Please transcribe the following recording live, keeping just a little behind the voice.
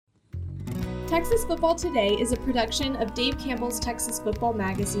Texas Football Today is a production of Dave Campbell's Texas Football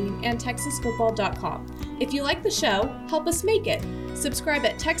Magazine and TexasFootball.com. If you like the show, help us make it. Subscribe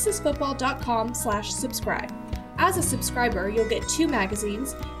at TexasFootball.com/subscribe. As a subscriber, you'll get 2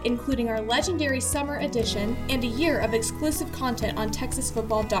 magazines, including our legendary summer edition and a year of exclusive content on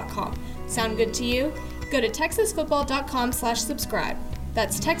TexasFootball.com. Sound good to you? Go to TexasFootball.com/subscribe.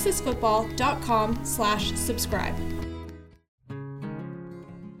 That's TexasFootball.com/subscribe.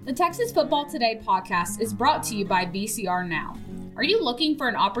 The Texas Football Today podcast is brought to you by VCR Now. Are you looking for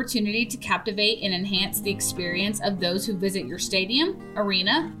an opportunity to captivate and enhance the experience of those who visit your stadium,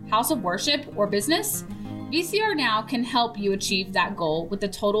 arena, house of worship, or business? VCR Now can help you achieve that goal with the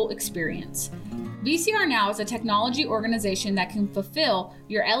total experience. VCR Now is a technology organization that can fulfill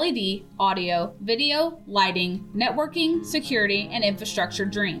your LED, audio, video, lighting, networking, security, and infrastructure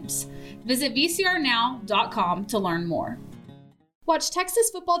dreams. Visit VCRNow.com to learn more. Watch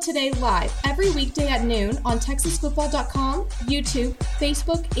Texas Football Today live every weekday at noon on TexasFootball.com, YouTube,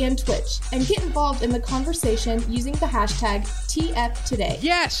 Facebook, and Twitch, and get involved in the conversation using the hashtag TFToday.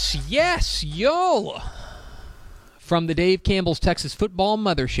 Yes, yo! From the Dave Campbell's Texas Football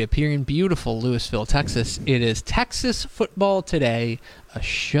Mothership here in beautiful Lewisville, Texas, it is Texas Football Today, a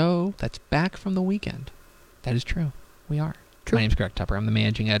show that's back from the weekend. That is true. We are. True. My name's Greg Tupper. I'm the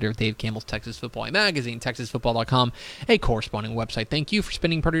managing editor of Dave Campbell's Texas Football Magazine, TexasFootball.com, a corresponding website. Thank you for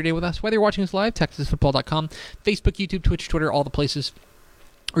spending part of your day with us. Whether you're watching us live, TexasFootball.com, Facebook, YouTube, Twitch, Twitter, all the places,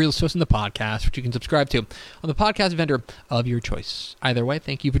 or you'll listen to us in the podcast, which you can subscribe to on the podcast vendor of your choice. Either way,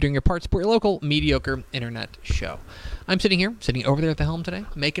 thank you for doing your part. Support your local, mediocre internet show. I'm sitting over there at the helm today,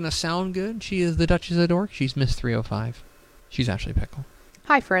 making us sound good. She is the Duchess of the Dork. She's Miss 305. She's Ashley Pickle.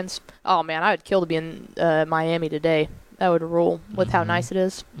 Hi, friends. Oh, man, I would kill to be in Miami today. That would rule with how nice it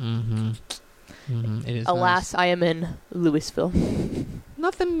is. It is. Alas, nice. I am in Lewisville.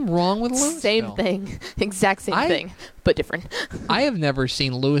 Nothing wrong with Lewisville. Same thing. Exact same thing, but different. I have never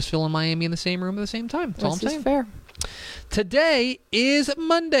seen Lewisville and Miami in the same room at the same time. That's all I'm saying. This is fair. Today is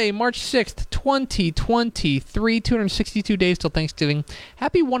Monday, March 6th, 2023. 262 days till Thanksgiving.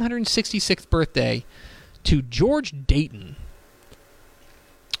 Happy 166th birthday to George Dayton.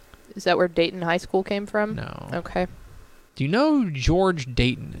 Is that where Dayton High School came from? No. Okay. Do you know George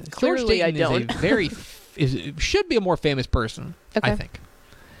Dayton? Clearly, George Dayton I don't. Should be a more famous person, okay. I think.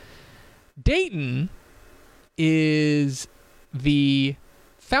 Dayton is the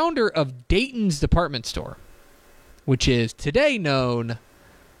founder of Dayton's Department Store, which is today known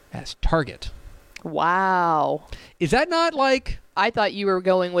as Target. Wow. Is that not like... I thought you were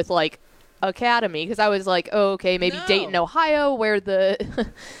going with, like, Academy, because I was like, oh, okay, maybe no. Dayton, Ohio, where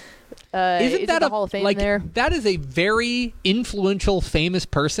the... Isn't that the Hall of Fame like, there? That is a very influential, famous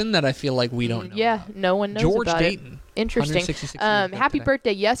person that I feel like we don't know. Yeah, about. No one knows George about Dayton. It. Interesting. Happy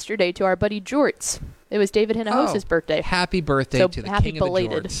birthday yesterday to our buddy Jorts. It was David Hinojosa's birthday. Happy birthday to the king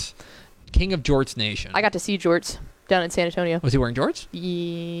belated. of the Jorts. King of Jorts Nation. I got to see Jorts down in San Antonio. Was he wearing jorts?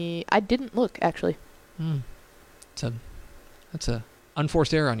 I didn't look, actually. That's a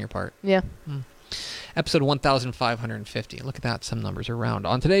unforced error on your part. Yeah. Episode 1550. Look at that. Some numbers are round.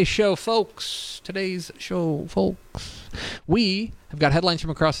 On today's show, folks, we have got headlines from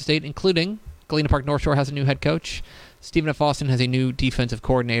across the state, including Galena Park North Shore has a new head coach, Stephen F. Austin has a new defensive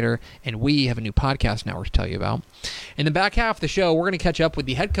coordinator, and we have a new podcast network to tell you about. In the back half of the show, we're going to catch up with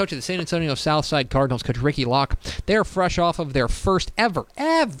the head coach of the San Antonio Southside Cardinals, Coach Ricky Locke. They are fresh off of their first ever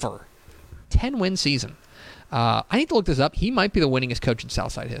 10-win season. I need to look this up. He might be the winningest coach in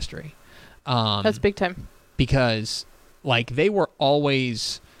Southside history. That's big time. Because, like, they were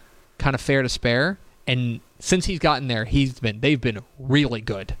always kind of fair to spare, and since he's gotten there, they've been really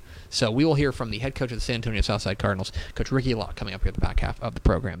good. So we will hear from the head coach of the San Antonio Southside Cardinals, Coach Ricky Locke, coming up here at the back half of the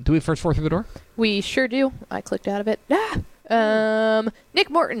program. Do we have first four through the door? We sure do. I clicked out of it. Nick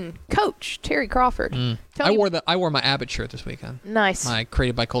Morton, Coach Terry Crawford. I wore my Abbott shirt this weekend. Nice. My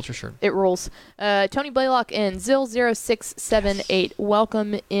Created by Culture shirt. It rolls. Tony Blaylock and Zill0678. Yes.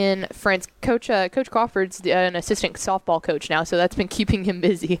 Welcome in, friends. Coach Crawford's an assistant softball coach now, so that's been keeping him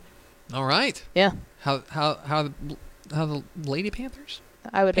busy. All right. Yeah. How the Lady Panthers?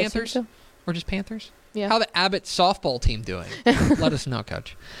 I would Panthers assume so. Or just Panthers? Yeah. How the Abbott softball team doing? Let us know,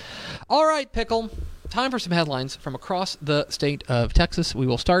 Coach. All right, Pickle. Time for some headlines from across the state of Texas. We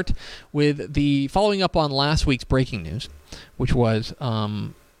will start with the following up on last week's breaking news, which was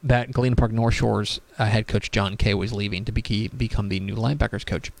that Galena Park North Shore's head coach John Kay was leaving to become the new linebackers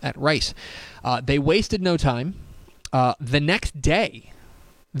coach at Rice. They wasted no time. The next day,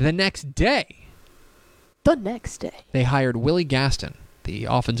 they hired Willie Gaston, the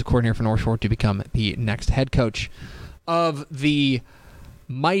offensive coordinator for North Shore, to become the next head coach of the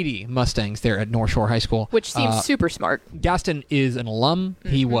mighty Mustangs there at North Shore High School. Which seems super smart. Gaston is an alum.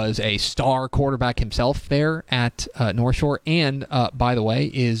 He was a star quarterback himself there at North Shore, and by the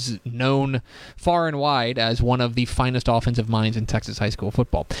way, is known far and wide as one of the finest offensive minds in Texas high school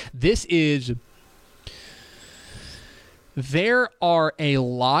football. There are a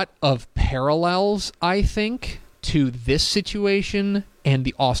lot of parallels, I think, to this situation and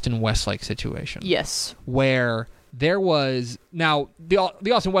the Austin Westlake situation. Yes. Where there was now the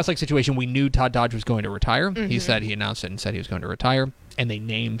Austin Westlake situation. We knew Todd Dodge was going to retire. He announced it and said he was going to retire, and they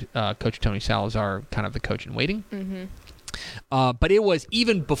named Coach Tony Salazar kind of the coach in waiting. But it was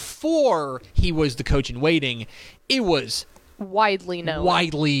even before he was the coach in waiting. It was widely known.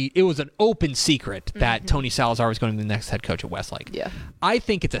 It was an open secret that Tony Salazar was going to be the next head coach at Westlake. Yeah. I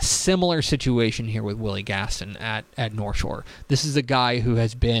think it's a similar situation here with Willie Gaston at North Shore. This is a guy who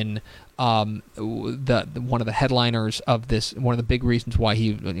has been one of the headliners of this. One of the big reasons why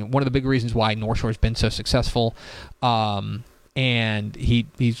North Shore has been so successful. And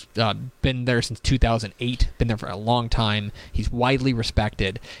he's been there since 2008. Been there for a long time. He's widely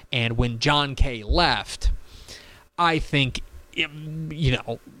respected. And when John Kay left, I think, this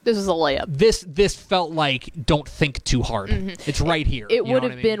is a layup. This felt like don't think too hard. It's right here. It would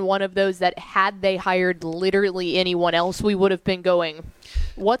have been one of those that had they hired literally anyone else, we would have been going,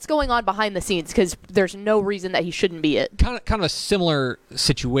 what's going on behind the scenes? Because there's no reason that he shouldn't be it. Kind of a similar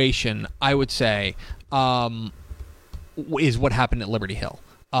situation, I would say, is what happened at Liberty Hill.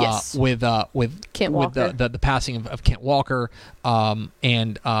 Yes. With Kent Walker. the passing of Kent Walker, and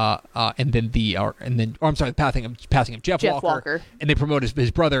then the passing of Jeff Walker, and they promoted his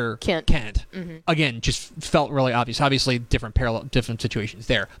brother Kent. Again, just felt really obvious. Obviously, different situations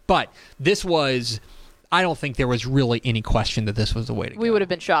there, but this was. I don't think there was really any question that this was the way to go. We would have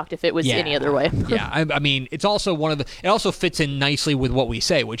been shocked if it was any other way. Yeah, I mean, it's also it also fits in nicely with what we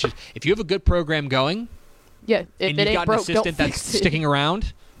say, which is if you have a good program going. Yeah, if and it you've ain't got an broke, assistant that's sticking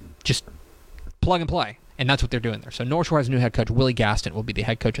around, just plug and play. And that's what they're doing there. So North Shore has a new head coach. Willie Gaston will be the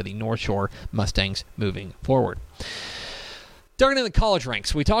head coach of the North Shore Mustangs moving forward. Starting in the college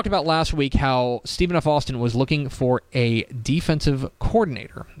ranks, we talked about last week how Stephen F. Austin was looking for a defensive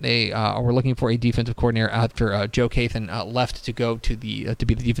coordinator. They were looking for a defensive coordinator after Joe Kathan left to go to be the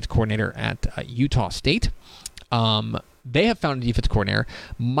defensive coordinator at Utah State. They have found a defensive coordinator.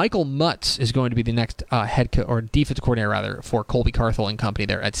 Michael Mutz is going to be the next defensive coordinator for Colby Carthel and company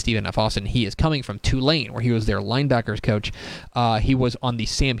there at Stephen F. Austin. He is coming from Tulane, where he was their linebackers coach. He was on the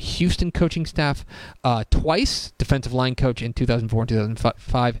Sam Houston coaching staff twice, defensive line coach in 2004 and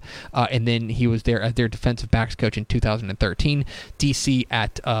 2005, and then he was there as their defensive backs coach in 2013. DC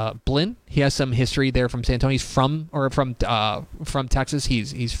at Blinn. He has some history there from San Antonio. He's from Texas.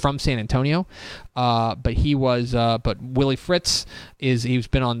 He's from San Antonio, but Willie Fritz he's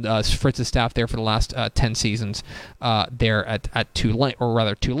been on Fritz's staff there for the last 10 seasons there at Tulane, or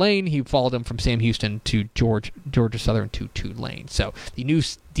rather Tulane. He followed him from Sam Houston to Georgia Southern to Tulane. So the new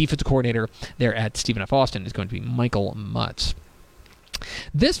defensive coordinator there at Stephen F. Austin is going to be Michael Mutz.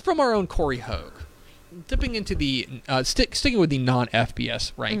 This from our own Corey Hogue. Dipping into the sticking with the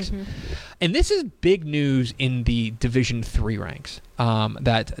non-FBS ranks, and this is big news in the Division III ranks.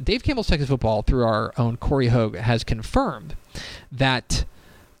 That Dave Campbell's Texas Football, through our own Corey Hogue, has confirmed that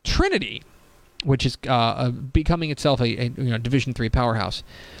Trinity, which is becoming itself a Division III powerhouse,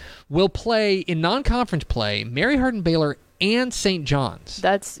 will play in non-conference play Mary Hardin-Baylor and St. John's.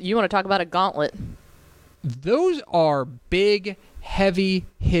 You want to talk about a gauntlet? Those are big, heavy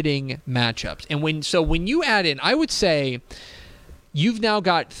hitting matchups, and when you add in, I would say you've now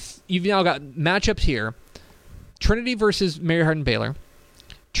got matchups here: Trinity versus Mary Hardin-Baylor,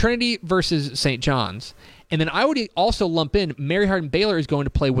 Trinity versus St. John's, and then I would also lump in Mary Hardin-Baylor is going to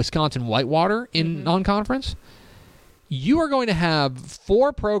play Wisconsin Whitewater in non-conference. You are going to have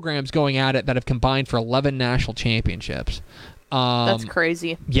 4 programs going at it that have combined for 11 national championships. That's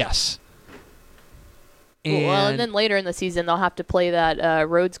crazy. Yes. And then later in the season, they'll have to play that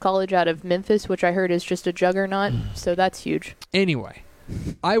Rhodes College out of Memphis, which I heard is just a juggernaut. So that's huge. Anyway,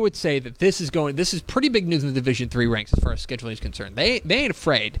 I would say that this is pretty big news in the Division III ranks as far as scheduling is concerned. They ain't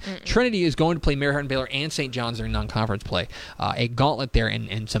afraid. Trinity is going to play Mary Hardin-Baylor and St. John's during non-conference play. A gauntlet there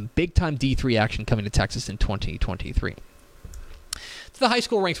and some big-time D3 action coming to Texas in 2023. To the high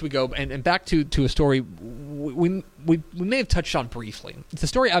school ranks we go, and back to a story we may have touched on briefly. It's a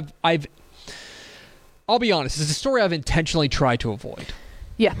story I'll be honest, it's a story I've intentionally tried to avoid.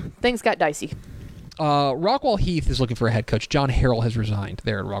 Yeah, things got dicey. Rockwall Heath is looking for a head coach. John Harrell has resigned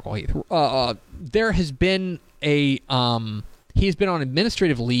there at Rockwall Heath. There has been he has been on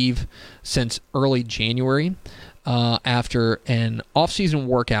administrative leave since early January. after an off-season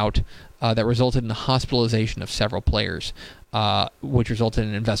workout that resulted in the hospitalization of several players, which resulted in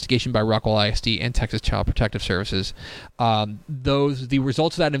an investigation by Rockwall ISD and Texas Child Protective Services. The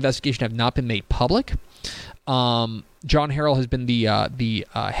results of that investigation have not been made public. John Harrell has been the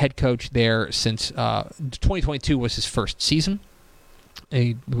head coach there since 2022 was his first season.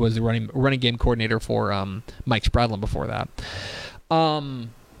 He was the running game coordinator for Mike Spradlin before that.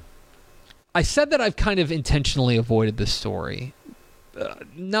 I said that I've kind of intentionally avoided this story.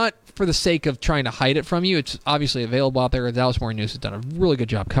 Not for the sake of trying to hide it from you. It's obviously available out there. Dallas Morning News has done a really good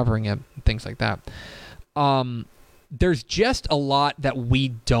job covering it, and things like that. There's just a lot that we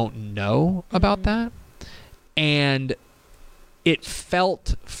don't know about that. And it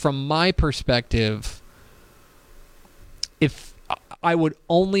felt, from my perspective, if I would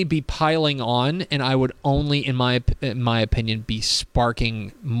only be piling on, and I would only, in my opinion, be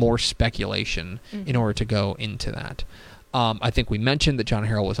sparking more speculation in order to go into that. I think we mentioned that John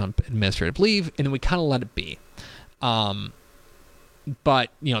Harrell was on administrative leave, and then we kind of let it be. But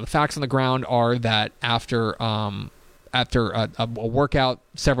the facts on the ground are that after a workout,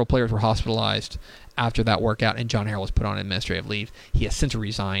 several players were hospitalized after that workout, and John Harrell was put on administrative leave. He has since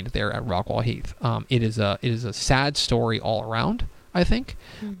resigned there at Rockwall Heath. It is a sad story all around, I think.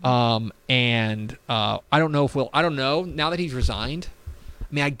 And I don't know now that he's resigned.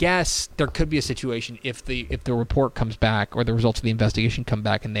 I mean, I guess there could be a situation if the report comes back or the results of the investigation come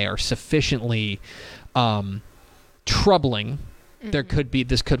back and they are sufficiently troubling.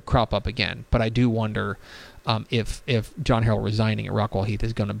 This could crop up again. But I do wonder if John Harrell resigning at Rockwall Heath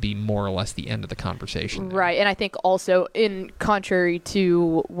is going to be more or less the end of the conversation there. Right, and I think also, in contrary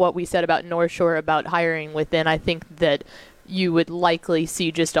to what we said about North Shore about hiring within, I think that you would likely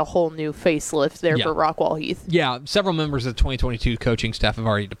see just a whole new facelift there for Rockwall Heath. Yeah, several members of the 2022 coaching staff have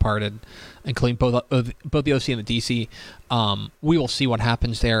already departed, including both the OC and the DC. We will see what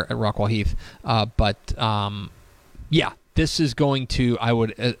happens there at Rockwall Heath. This is going to, I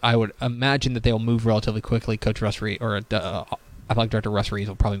would imagine that they will move relatively quickly. Coach Russ Reed, or Athletic Director Russ Reed,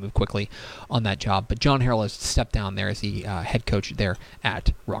 will probably move quickly on that job. But John Harrell has stepped down there as the head coach there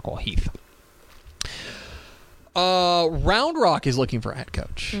at Rockwall Heath. Round Rock is looking for a head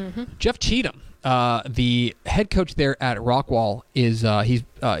coach. Jeff Cheatham, the head coach there at Rockwall, is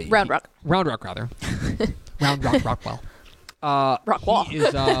Round Rock rather. Round Rock Rockwall. Rockwall.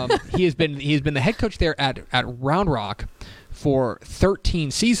 He has been the head coach there at Round Rock for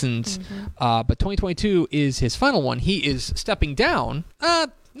 13 seasons, but 2022 is his final one. He is stepping down.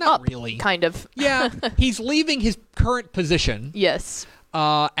 Not really. Kind of. Yeah, he's leaving his current position. Yes.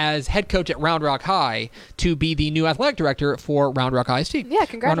 As head coach at Round Rock High to be the new athletic director for Round Rock ISD. Yeah,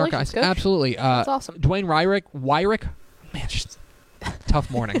 congratulations, Coach. Absolutely. That's awesome. Dwayne Wyrick. Man, just tough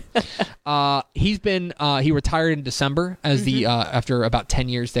morning. He retired in December as the after about 10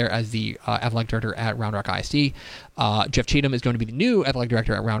 years there as the athletic director at Round Rock ISD. Jeff Cheatham is going to be the new athletic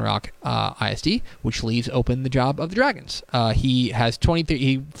director at Round Rock ISD, which leaves open the job of the Dragons. He has 23.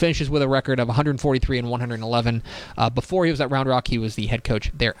 He finishes with a record of 143 and 111. Before he was at Round Rock, he was the head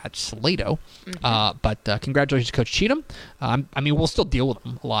coach there at Salado. But congratulations, Coach Cheatham. We'll still deal with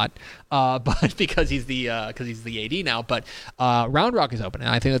him a lot, but because he's the AD now. But Round Rock is open,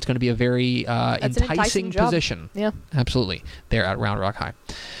 and I think that's going to be a very enticing position. Yeah, absolutely. There at Round Rock High.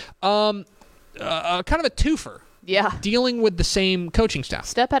 Kind of a twofer. Yeah. Dealing with the same coaching staff.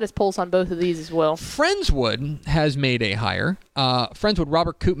 Step had his pulse on both of these as well. Friendswood has made a hire. Friendswood,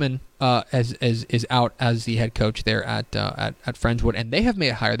 Robert Koopman is out as the head coach there at Friendswood, and they have made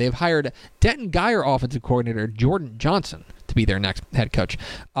a hire. They have hired Denton Geyer offensive coordinator Jordan Johnson to be their next head coach.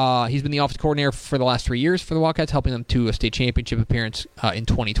 He's been the offensive coordinator for the last 3 years for the Wildcats, helping them to a state championship appearance in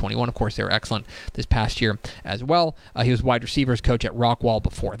 2021. Of course, they were excellent this past year as well. He was wide receivers coach at Rockwall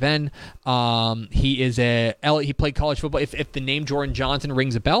before then. He played college football. If the name Jordan Johnson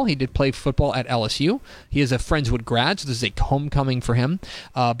rings a bell, he did play football at LSU. He is a Friendswood grad, so this is a homecoming for him.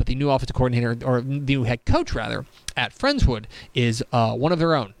 But the new offensive coordinator, or the new head coach rather, at Friendswood is one of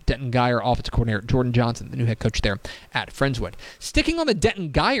their own. Denton Geyer offensive coordinator Jordan Johnson, the new head coach there at Friendswood. Sticking on the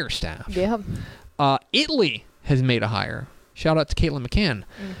Denton Geyer staff, Italy has made a hire. Shout out to Caitlin McCann.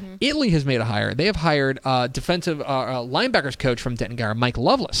 Italy has made a hire. They have hired defensive linebackers coach from Denton Geyer, Mike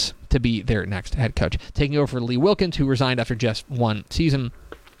Lovelace, to be their next head coach, taking over for Lee Wilkins, who resigned after just one season.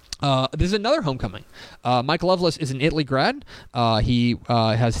 This is another homecoming. Mike Lovelace is an Italy grad. He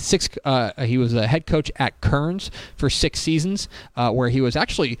has he was a head coach at Kearns for 6 seasons, where he was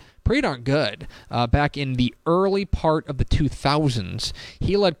actually pretty darn good. Back in the early part of the 2000s,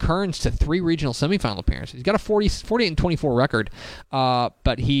 he led Kearns to 3 regional semifinal appearances. He's got a 48-24 record,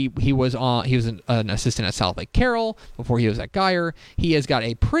 but he was an assistant at South Lake Carroll before he was at Guyer. He has got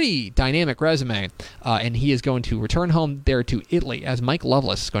a pretty dynamic resume, and he is going to return home there to Italy, as Mike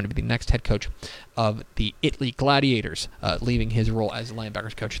Lovelace is going to be the next head coach of the Italy Gladiators, leaving his role as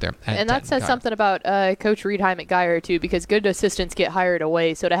linebackers coach there. And that says something about Coach Riedheim at Guyer, too, because good assistants get hired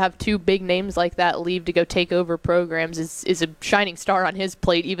away. So to have 2 big names like that leave to go take over programs is a shining star on his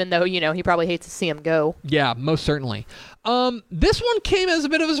plate, even though, he probably hates to see him go. Yeah, most certainly. This one came as a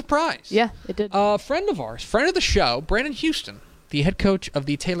bit of a surprise. Yeah, it did. Friend of ours, friend of the show, Brandon Houston, the head coach of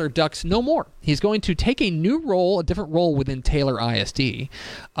the Taylor Ducks, no more. He's going to take a new role, a different role within Taylor ISD.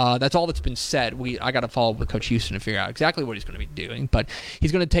 That's all that's been said. I got to follow up with Coach Houston to figure out exactly what he's going to be doing, but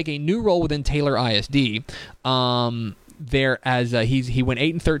he's going to take a new role within Taylor ISD. There as he went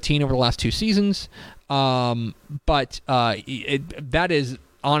 8-13 over the last 2 seasons, but that is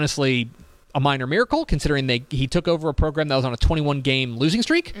honestly a minor miracle, considering he took over a program that was on a 21-game losing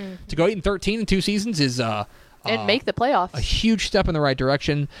streak. To go 8-13 in 2 seasons is and make the playoffs. A huge step in the right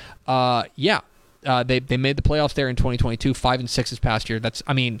direction. They made the playoffs there in 2022, 5-6 this past year. That's,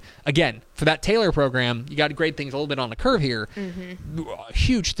 again, for that Taylor program, you got to grade things a little bit on the curve here. A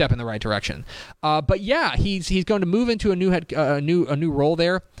huge step in the right direction. But yeah, he's going to move into a new role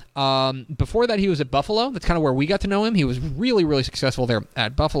there. Before that, he was at Buffalo. That's kind of where we got to know him. He was really, really successful there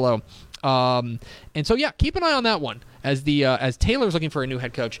at Buffalo. And so yeah, keep an eye on that one as Taylor's looking for a new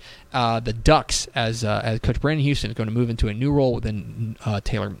head coach. The Ducks, as Coach Brandon Houston, is going to move into a new role within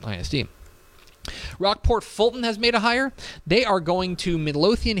Taylor ISD. Rockport Fulton has made a hire. They are going to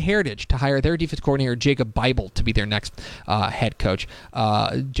Midlothian Heritage to hire their defense coordinator, Jacob Bible, to be their next head coach.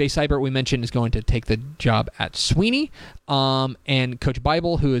 Jay Seibert, we mentioned, is going to take the job at Sweeney. And Coach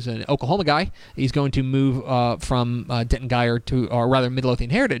Bible, who is an Oklahoma guy, he's going to move from Denton Guyer or rather Midlothian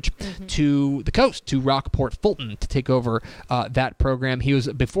Heritage to the coast, to Rockport Fulton, to take over that program.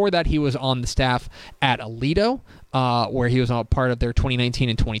 Before that, he was on the staff at Aledo, where he was a part of their 2019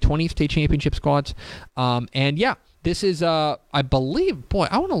 and 2020 state championship squads. And yeah, this is, I believe, boy,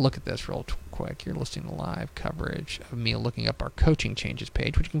 I want to look at this real quick. You're listening to live coverage of me looking up our coaching changes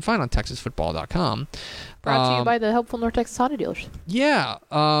page, which you can find on TexasFootball.com. Brought to you by the helpful North Texas Honda dealers. Yeah.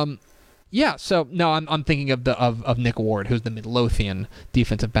 So no, I'm thinking of Nick Ward, who's the Midlothian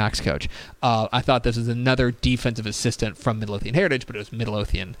defensive backs coach. I thought this was another defensive assistant from Midlothian Heritage, but it was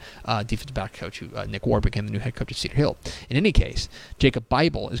Midlothian defensive back coach who Nick Ward became the new head coach at Cedar Hill. In any case, Jacob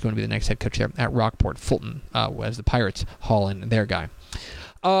Bible is going to be the next head coach there at Rockport Fulton, as the Pirates haul in their guy.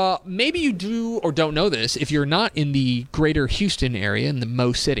 Maybe you do or don't know this. If you're not in the greater Houston area, in the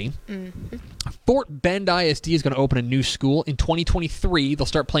Mo City, Fort Bend ISD is going to open a new school in 2023. They'll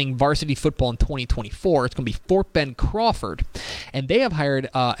start playing varsity football in 2024. It's going to be Fort Bend Crawford. And they have hired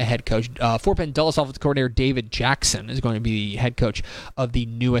a head coach. Fort Bend Dulles offensive coordinator David Jackson is going to be the head coach of the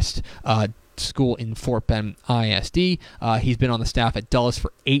newest school in Fort Bend ISD. He's been on the staff at Dulles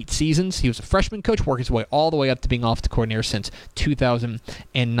for 8 seasons. He was a freshman coach, working his way all the way up to being offensive coordinator since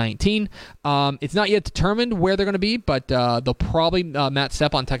 2019. It's not yet determined where they're going to be, but they'll probably, Matt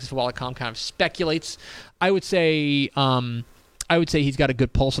Sepp on TexasFootball.com kind of speculates. I would say he's got a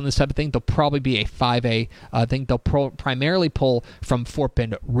good pulse on this type of thing. They'll probably be a 5A thing. They'll primarily pull from Fort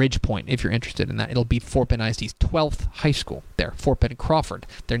Bend Ridgepoint, if you're interested in that. It'll be Fort Bend ISD's 12th high school there. Fort Bend Crawford,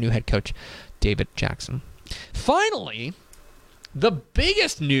 their new head coach, David Jackson. Finally, the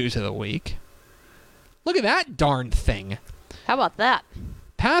biggest news of the week. Look at that darn thing. How about that?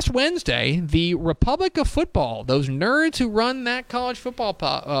 Past Wednesday, the Republic of Football, those nerds who run that college football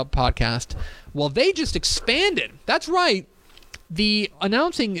podcast, well, they just expanded. That's right.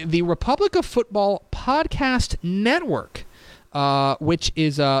 Announcing the Republic of Football Podcast Network, which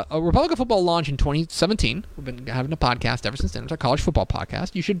is a Republic of Football launch in 2017. We've been having a podcast ever since then. It's our college football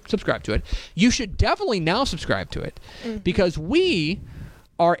podcast. You should subscribe to it. You should definitely now subscribe to it because we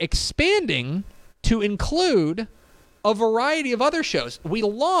are expanding to include a variety of other shows. We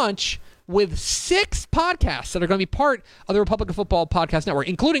launch with 6 podcasts that are going to be part of the Republic of Football Podcast Network,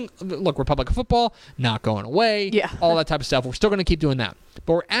 including, Republic of Football, not going away, all that type of stuff. We're still going to keep doing that.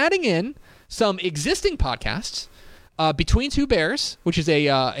 But we're adding in some existing podcasts, Between Two Bears, which is a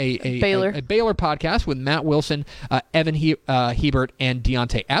Baylor podcast with Matt Wilson, Evan Hebert, and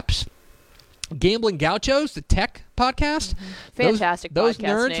Deontay Epps. Gambling Gauchos, the tech podcast. Fantastic those podcast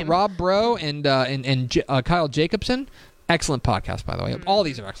nerds, name. Rob Bro and Kyle Jacobson. Excellent podcast, by the way. All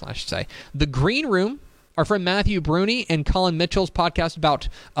these are excellent, I should say. The Green Room, our friend Matthew Bruni and Colin Mitchell's podcast about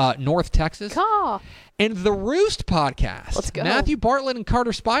North Texas. And the Roost podcast. Let's go. Matthew Bartlett and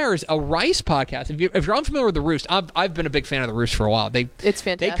Carter Spires, a Rice podcast. If you're unfamiliar with the Roost, I've been a big fan of the Roost for a while. It's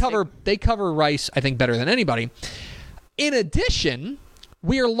fantastic. They cover Rice, I think, better than anybody. In addition,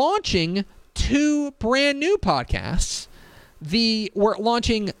 we are launching 2 brand new podcasts. We're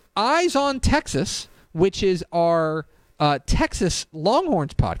launching Eyes on Texas, which is our Texas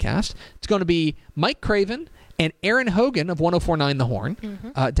Longhorns podcast. It's going to be Mike Craven and Aaron Hogan of 104.9 The Horn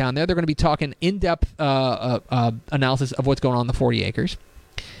down there. They're going to be talking in-depth analysis of what's going on in the 40 acres.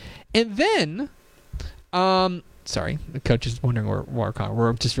 And then, sorry, the coach is wondering where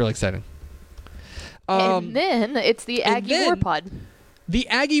we're just really excited. And then it's the Aggie War Pod. The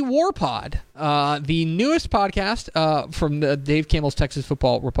Aggie War Pod, the newest podcast from the Dave Campbell's Texas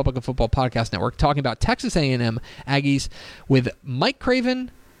Republic of Football Podcast Network, talking about Texas A&M Aggies with Mike Craven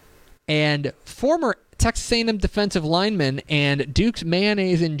and former Texas A&M defensive lineman and Duke's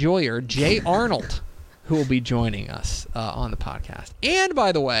mayonnaise enjoyer, Jay Arnold, who will be joining us on the podcast. And,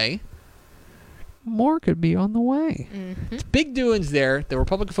 by the way, more could be on the way. It's big doings there. The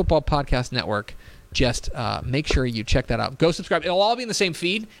Republic of Football Podcast Network. Just make sure you check that out. Go subscribe. It'll all be in the same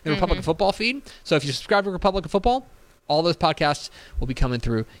feed, the Republic of Football feed. So if you subscribe to Republic of Football, all those podcasts will be coming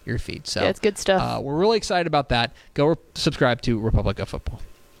through your feed. So yeah, it's good stuff. We're really excited about that. Go subscribe to Republic of Football.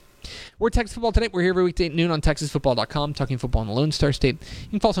 We're Texas Football Today. We're here every weekday at noon on TexasFootball.com, talking football in the Lone Star State. You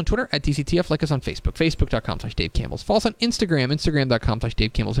can follow us on Twitter at TCTF. Like us on Facebook, Facebook.com/Dave Campbell's. Follow us on Instagram,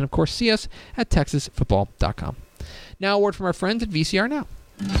 Instagram.com/Dave Campbell's. And, of course, see us at TexasFootball.com. Now, a word from our friends at VCR Now.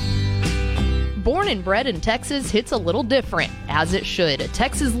 Born and bred in Texas hits a little different, as it should.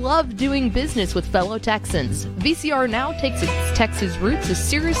 Texas loves doing business with fellow Texans. VCR Now takes its Texas roots as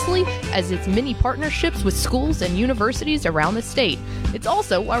seriously as its many partnerships with schools and universities around the state. It's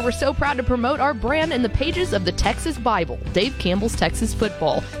also why we're so proud to promote our brand in the pages of the Texas Bible, Dave Campbell's Texas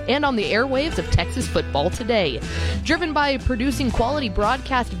Football, and on the airwaves of Texas Football Today. Driven by producing quality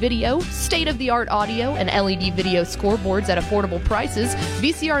broadcast video, state-of-the-art audio, and LED video scoreboards at affordable prices,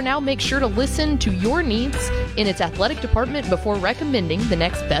 VCR Now makes sure to listen to your needs in its athletic department before recommending the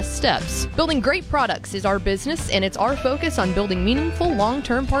next best steps. Building great products is our business, and it's our focus on building meaningful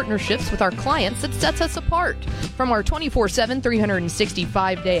long-term partnerships with our clients that sets us apart. From our 24/7,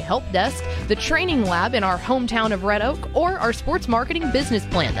 365-day help desk, the training lab in our hometown of Red Oak, or our sports marketing business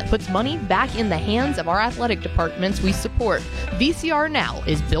plan that puts money back in the hands of our athletic departments we support, VCR Now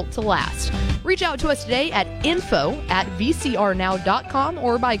is built to last. Reach out to us today at info@vcrnow.com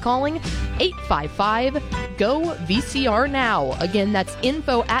or by calling 855-GO-VCR-NOW. Again, that's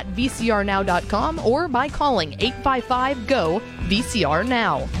info@vcrnow.com or by calling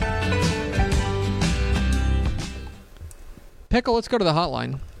 855-GO-VCR-NOW. Pickle, let's go to the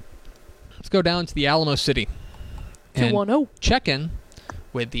hotline. Let's go down to the Alamo City. 210. Check in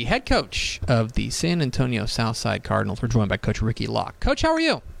with the head coach of the San Antonio Southside Cardinals. We're joined by Coach Ricky Locke. Coach, how are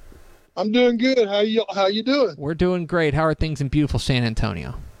you? I'm doing good. How you doing? We're doing great. How are things in beautiful San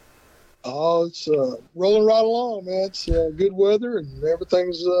Antonio? Oh, it's rolling right along, man. It's good weather and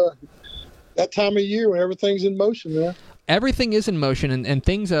everything's that time of year when everything's in motion, man. Everything is in motion, and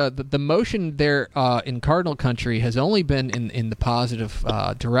things. The motion there in Cardinal country has only been in the positive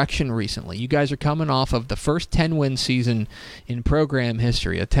direction recently. You guys are coming off of the first 10-win season in program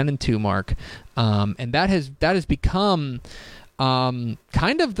history, a 10-2 mark, and that has become kind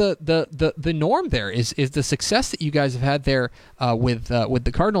of the norm. There is the success that you guys have had there with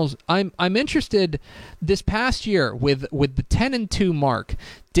the Cardinals. I'm interested this past year with the 10-2 mark.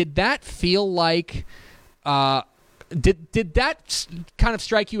 Did that feel like did that kind of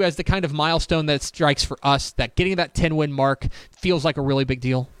strike you as the kind of milestone that it strikes for us, that getting that 10-win mark feels like a really big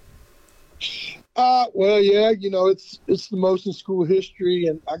deal? Well, yeah, it's the most in school history,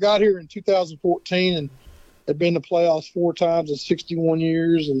 and I got here in 2014 and had been to playoffs 4 times in 61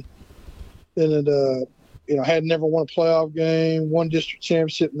 years, and then it, had never won a playoff game, won district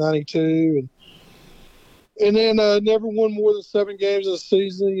championship in 92, and then never won more than 7 games in a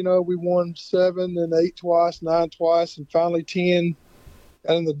season. We won 7, then 8 twice, 9 twice, and finally 10,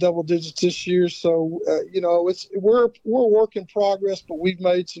 and in the double digits this year. So, we're a work in progress, but we've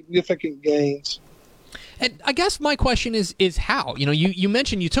made significant gains. And I guess my question is how? You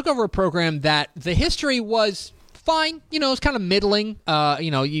mentioned you took over a program that the history was fine. It's kind of middling.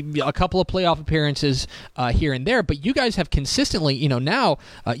 A couple of playoff appearances here and there, but you guys have consistently, now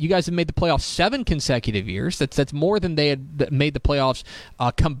you guys have made the playoffs 7 consecutive years. That's more than they had made the playoffs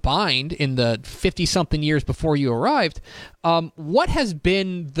combined in the 50-something years before you arrived. What has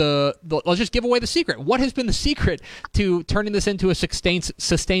been the let's just give away the secret. What has been the secret to turning this into a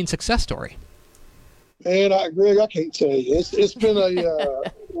sustained success story? Man, Greg, I can't tell you. It's been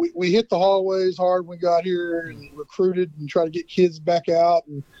we hit the hallways hard when we got here and recruited and tried to get kids back out.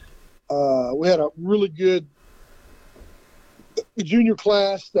 And we had a really good junior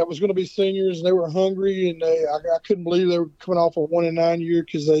class that was going to be seniors, and they were hungry, and I couldn't believe they were coming off a 1-9 year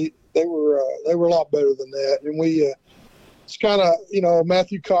because they were a lot better than that. And we it's kind of,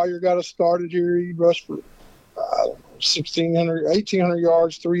 Matthew Collier got us started here. He rushed for 1,800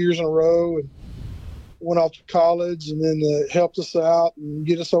 yards 3 years in a row, and went off to college, and then helped us out and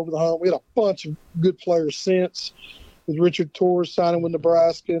get us over the hump. We had a bunch of good players since, with Richard Torres signing with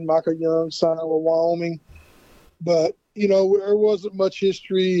Nebraska and Michael Young signing with Wyoming. But, there wasn't much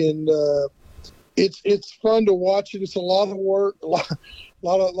history, and it's fun to watch it. It's a lot of work, a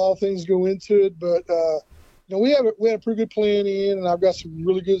lot of things go into it. But, we had a pretty good plan in, and I've got some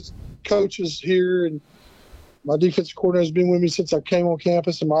really good coaches here, and my defensive coordinator has been with me since I came on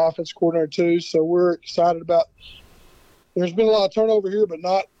campus, and my offensive coordinator too. So we're excited about. There's been a lot of turnover here, but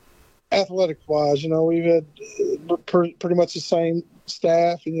not athletic-wise. We've had pretty much the same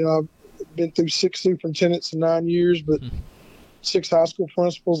staff, and I've been through 6 superintendents in 9 years, but 6 high school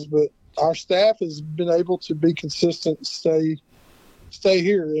principals. But our staff has been able to be consistent and stay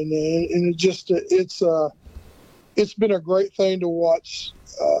here, and it's been a great thing to watch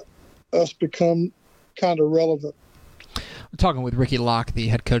us become kind of relevant. We're talking with Ricky Locke, the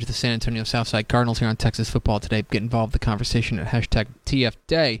head coach of the San Antonio Southside Cardinals here on Texas Football Today. Get involved in the conversation at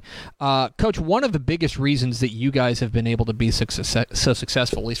 #TFDay. Coach, one of the biggest reasons that you guys have been able to be so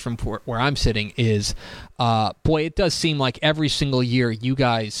successful, at least from where I'm sitting, is, it does seem like every single year you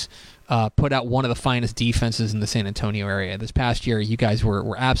guys put out one of the finest defenses in the San Antonio area. This past year, you guys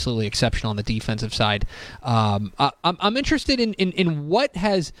were absolutely exceptional on the defensive side. I'm interested in what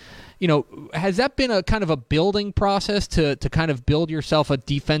has that been a kind of a building process to kind of build yourself a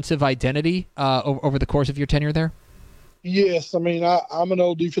defensive identity over the course of your tenure there? Yes. I mean, I'm an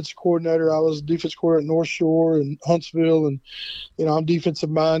old defensive coordinator. I was a defensive coordinator at North Shore and Huntsville, and, I'm defensive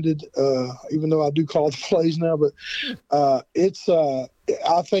minded, even though I do call the plays now. But I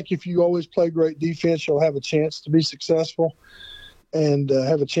think if you always play great defense, you'll have a chance to be successful and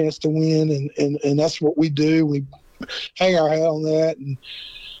have a chance to win. And that's what we do. We hang our hat on that. And,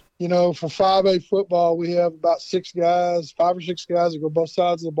 for 5A football, we have about 5 or 6 guys that go both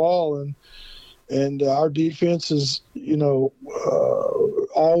sides of the ball. And our defense has,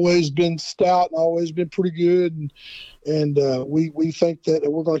 always been stout and always been pretty good. And we think that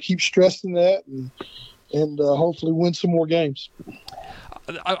we're going to keep stressing that and hopefully win some more games.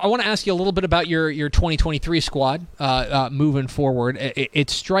 I want to ask you a little bit about your 2023 squad moving forward. It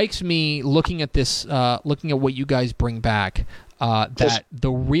strikes me looking at this, looking at what you guys bring back, that the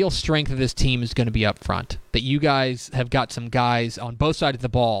real strength of this team is going to be up front. That you guys have got some guys on both sides of the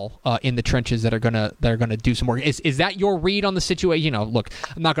ball in the trenches that are gonna do some work. Is that your read on the situation? Look,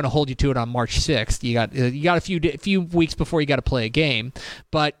 I'm not going to hold you to it on March 6th. You got a few weeks before you got to play a game.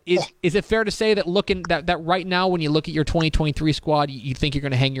 But is it fair to say that looking that right now, when you look at your 2023 squad, you think you're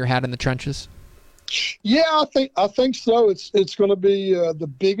going to hang your hat in the trenches? Yeah, I think so. It's going to be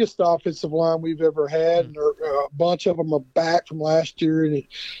the biggest offensive line we've ever had, and a bunch of them are back from last year, and it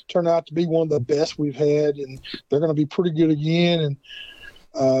turned out to be one of the best we've had, and they're going to be pretty good again. And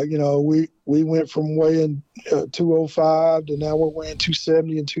we went from weighing 205 to now we're weighing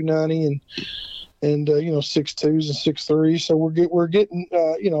 270 and 290, and 6'2s and 6'3s. So we're getting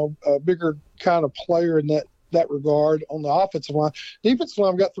a bigger kind of player in that regard on the offensive line. Defensive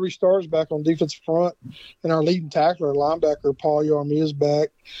line, we've got 3 stars back on defensive front, and our leading tackler, our linebacker, Paul Yarmy, is back.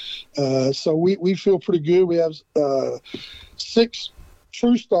 So we feel pretty good. We have 6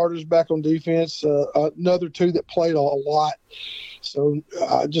 true starters back on defense, another 2 that played a lot, so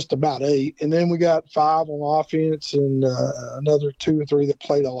just about 8. And then we got 5 on offense and another 2 or 3 that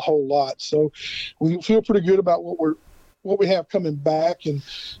played a whole lot. So we feel pretty good about what we have coming back. And,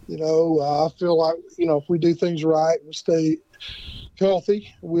 I feel like, if we do things right and stay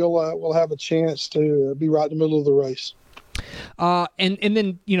healthy, we'll have a chance to be right in the middle of the race. And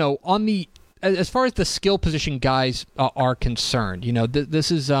then, on the, as far as the skill position guys are concerned, this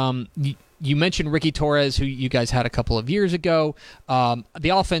is, you mentioned Ricky Torres, who you guys had a couple of years ago. The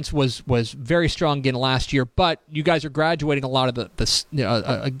offense was very strong again last year, but you guys are graduating a lot of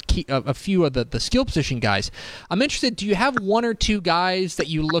a few of the skill position guys. I'm interested. Do you have 1 or 2 guys that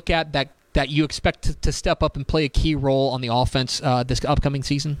you look at that you expect to step up and play a key role on the offense this upcoming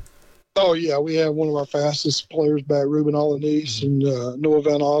season? Oh yeah, we have one of our fastest players back, Ruben Alanis and Noah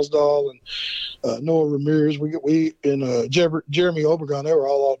Van Osdal and Noah Ramirez. We and Jeremy Obregon. They were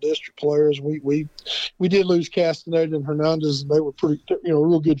all district players. We did lose Castaneda and Hernandez, and they were pretty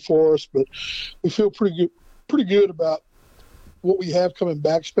real good for us. But we feel pretty good about what we have coming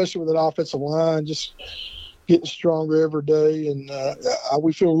back, especially with that offensive line just getting stronger every day, and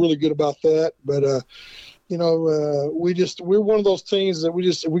we feel really good about that. But we're one of those teams that we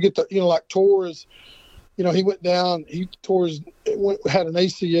get the, like Torres, he went down, had an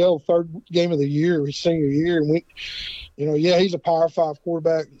ACL third game of the year, his senior year. And he's a Power 5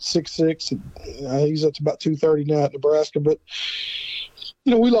 quarterback, 6'6", and he's up to about 230 now at Nebraska. But,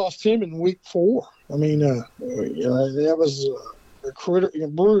 we lost him in week 4. I mean, that was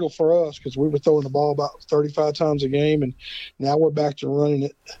brutal for us because we were throwing the ball about 35 times a game, and now we're back to running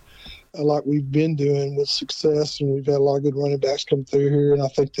it like we've been doing with success, and we've had a lot of good running backs come through here, and I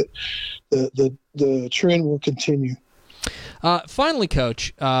think that the trend will continue. Finally,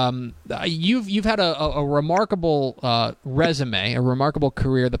 Coach, you've had a remarkable resume, a remarkable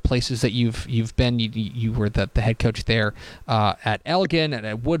career. The places that you've been, you were the head coach there at Elgin,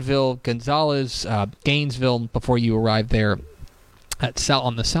 at Woodville, Gonzales, Gainesville, before you arrived there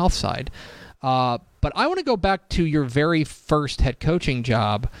on the south side. But I want to go back to your very first head coaching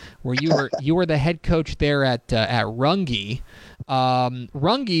job, where you were the head coach there at Runge.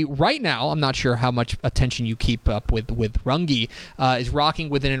 Runge right now, I'm not sure how much attention you keep up with Runge, is rocking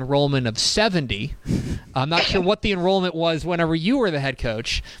with an enrollment of 70. I'm not sure what the enrollment was whenever you were the head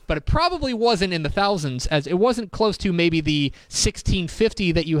coach, but it probably wasn't in the thousands, as it wasn't close to maybe the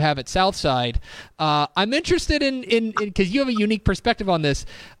 1650 that you have at Southside. I'm interested in because you have a unique perspective on this.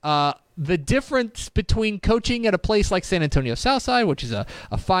 The difference between coaching at a place like San Antonio Southside, which is a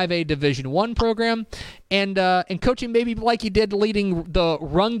 5A Division I program, and coaching maybe like you did leading the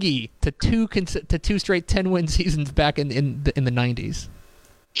Runge to two straight 10-win seasons back in the 90s.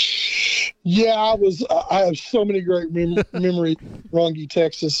 Yeah, I have so many great memories Runge,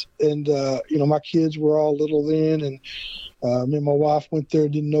 Texas, and my kids were all little then, and me and my wife went there,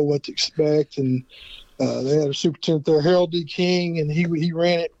 didn't know what to expect, and they had a superintendent there, Harold D. King, and he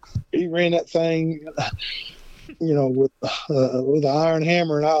ran it. He ran that thing, with an iron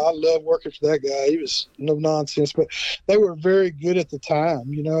hammer, and I love working for that guy. He was no nonsense, but they were very good at the time,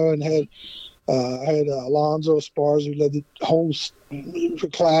 and had Alonzo Esparza, who led the whole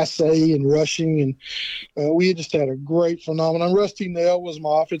Class A in rushing, and we just had a great phenomenon. Rusty Nell was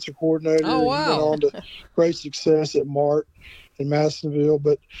my offensive coordinator. Oh, wow. He went on to great success at Mart in Madisonville,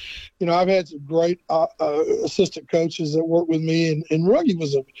 but I've had some great assistant coaches that worked with me, and Runge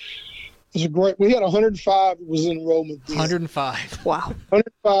was a great. We had 105 was in enrollment. Then. 105. Wow.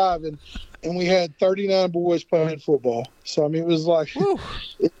 105, and we had 39 boys playing football. So I mean, it was like it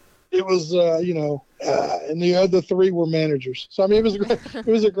was and the other 3 were managers. So I mean, it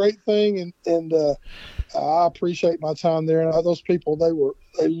was a great thing, and I appreciate my time there. And those people, they were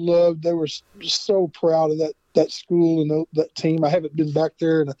so proud of that school and that team. I haven't been back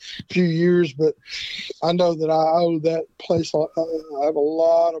there in a few years, but I know that I owe that place. I have a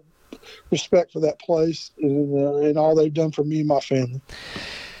lot of respect for that place and all they've done for me and my family.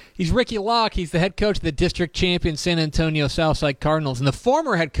 He's Ricky Locke. He's the head coach of the district champion San Antonio Southside Cardinals and the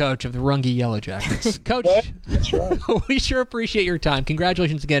former head coach of the Runge Yellow Jackets. Coach, that's right. We sure appreciate your time.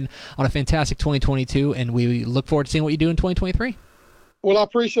 Congratulations again on a fantastic 2022, and we look forward to seeing what you do in 2023. Well, I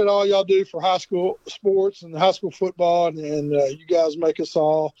appreciate all y'all do for high school sports and high school football, and you guys make us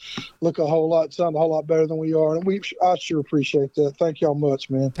all look sound a whole lot better than we are, and I sure appreciate that. Thank y'all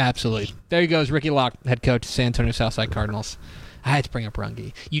much, man. Absolutely. There he goes, Ricky Locke, head coach of San Antonio Southside Cardinals. I had to bring up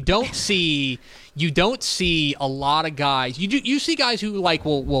Runge. You don't see a lot of guys. You see guys who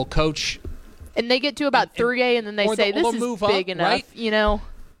will coach, and they get to about 3A, and then they say this is big enough, right?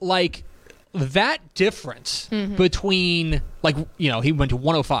 Like that difference between he went to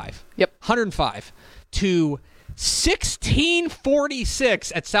 105, 105 to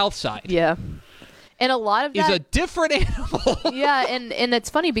 1646 at Southside. Yeah. And a lot of that is a different animal. Yeah, and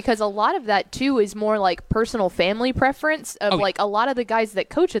it's funny because a lot of that too is more like personal family preference of a lot of the guys that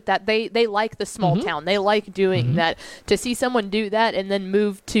coach at that they like the small town. They like doing that. To see someone do that and then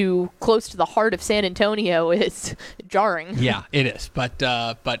move to close to the heart of San Antonio is jarring. Yeah, it is. But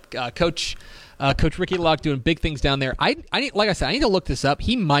Coach Ricky Locke doing big things down there. I like I said, I need to look this up.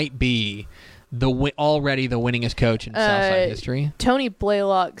 He might be already the winningest coach in Southside history. Tony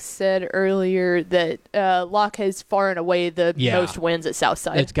Blaylock said earlier that Locke has far and away the most wins at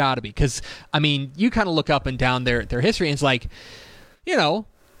Southside. It's got to be because, I mean, you kind of look up and down their history, and it's like,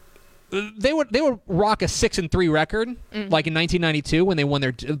 they would rock a 6-3 record, like in 1992 when they won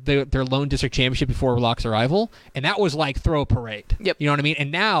their lone district championship before Locke's arrival, and that was like throw a parade. Yep. You know what I mean?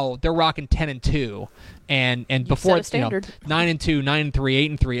 And now they're rocking 10-2, and before set a standard. 9-2,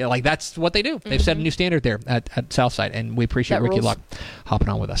 9-3, 8-3. Like that's what they do. They've set a new standard there at Southside, and we appreciate That Ricky rules. Locke hopping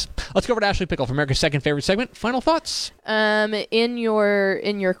on with us. Let's go over to Ashley Pickle for America's second favorite segment. Final thoughts. In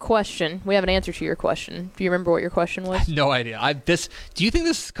your question, we have an answer to your question. Do you remember what your question was? No idea. Do you think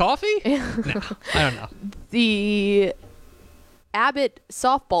this is coffee? No, I don't know. The Abbott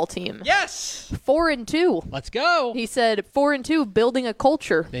softball team. Yes. 4-2. Let's go. He said 4-2, building a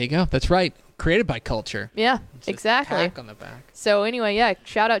culture. There you go. That's right. Created by culture. Yeah, It's a exactly. tack on the back. So anyway, yeah,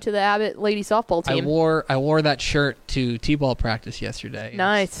 shout out to the Abbott lady softball I team. wore that shirt to T-ball practice yesterday.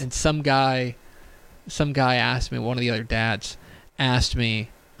 Nice. And some guy asked me, one of the other dads asked me,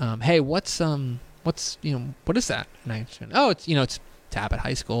 "Hey, what is that?" And I said, "Oh, it's Abbott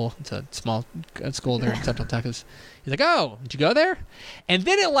High School. It's a small school there in Central Texas." He's like, "Oh, did you go there?" And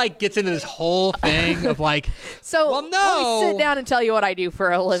then it like gets into this whole thing of like, So well, let no. me sit down and tell you what I do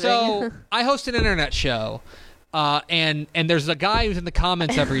for a living. So I host an internet show, and there's a guy who's in the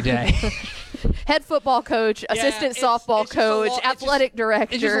comments every day. Head football coach, assistant softball it's just a coach, long- athletic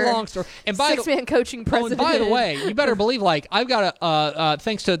director. It's just a long story. And by the six-man coaching Oh, president. and by the way, you better believe, like, I've got a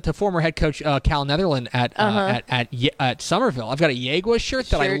thanks to former head coach Cal Netherland at Somerville, I've got a Yegua shirt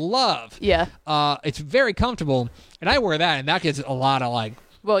that I Shirt. love. Yeah. It's very comfortable, and I wear that, and that gets a lot of like.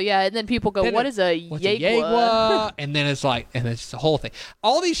 Well, yeah, and then people go, Then "What is a What's Yegua?" a Yegua? And then it's like, and it's the whole thing.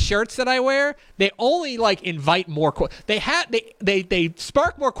 All these shirts that I wear, they only like invite more. They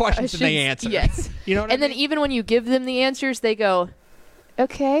spark more questions than they answer. Yes. You know what And I then mean? even when you give them the answers, they go,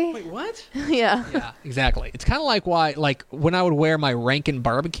 "Okay." Wait, what? Yeah. Yeah, exactly. It's kind of like when I would wear my Rankin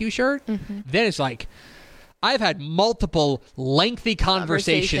barbecue shirt, then it's like I've had multiple lengthy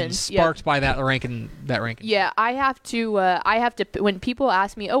conversations Conversations, yep. sparked by that Rankin. Yeah, I have to. When people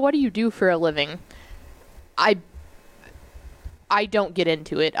ask me, "Oh, what do you do for a living?" I don't get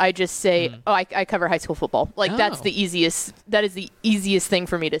into it. I just say, "Oh, I cover high school football." Like that's Oh. the easiest. That is the easiest thing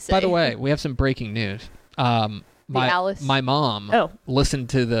for me to say. By the way, we have some breaking news. Alice? My mom listened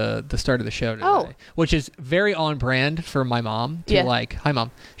to the start of the show today, which is very on brand for my mom. To like, hi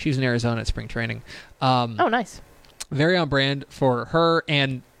mom, she's in Arizona at spring training. Oh, nice. Very on brand for her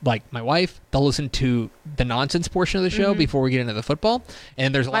and like my wife. They'll listen to the nonsense portion of the show before we get into the football.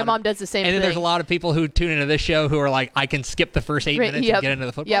 And there's My mom does the same And then thing. there's a lot of people who tune into this show who are like, I can skip the first 8 minutes and get into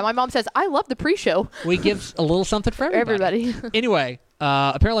the football. Yeah, my mom says, "I love the pre-show." We give a little something for everybody. Anyway,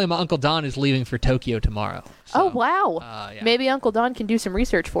 apparently my Uncle Don is leaving for Tokyo tomorrow. So, Oh wow! yeah. Maybe Uncle Don can do some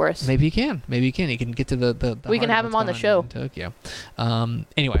research for us. Maybe he can. He can get to the We can heart have of him on the what's show. going on in Tokyo.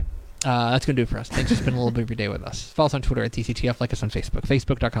 Anyway. That's going to do it for us. Thanks for spending a little bit of your day with us. Follow us on Twitter at TCTF. Like us on Facebook.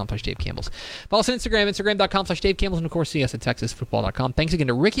 Facebook.com/Dave Campbells. Follow us on Instagram. Instagram.com/Dave Campbells. And, of course, see us at TexasFootball.com. Thanks again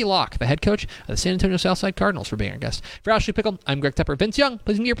to Ricky Locke, the head coach of the San Antonio Southside Cardinals, for being our guest. For Ashley Pickle, I'm Greg Tepper. Vince Young,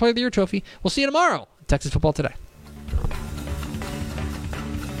 please get your Player of the Year trophy. We'll see you tomorrow. Texas Football Today.